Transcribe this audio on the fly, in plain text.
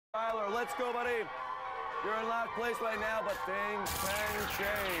Tyler, let's go, buddy. You're in last place right now, but things can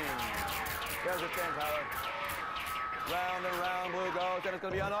change. There's your chance, Tyler. Round and round, blue goes, and it's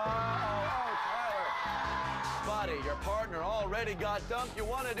going to be on. Oh, Tyler. Buddy, your partner already got dumped. You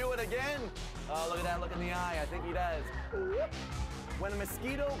want to do it again? Oh, look at that look in the eye. I think he does. When a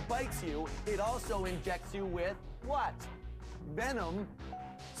mosquito bites you, it also injects you with what? Venom,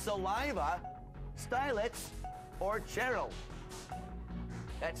 saliva, stylets, or Cheryl?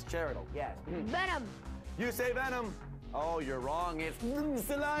 That's Cheryl, yes. Venom. You say venom. Oh, you're wrong. It's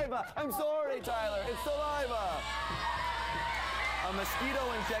saliva. I'm sorry, Tyler. It's saliva. A mosquito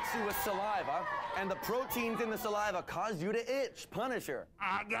injects you with saliva, and the proteins in the saliva cause you to itch. Punisher.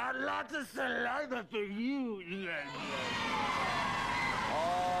 I got lots of saliva for you.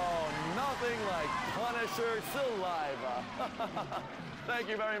 Oh, nothing like Punisher saliva. Thank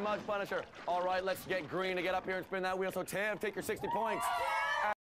you very much, Punisher. All right, let's get Green to get up here and spin that wheel. So, Tam, take your 60 points.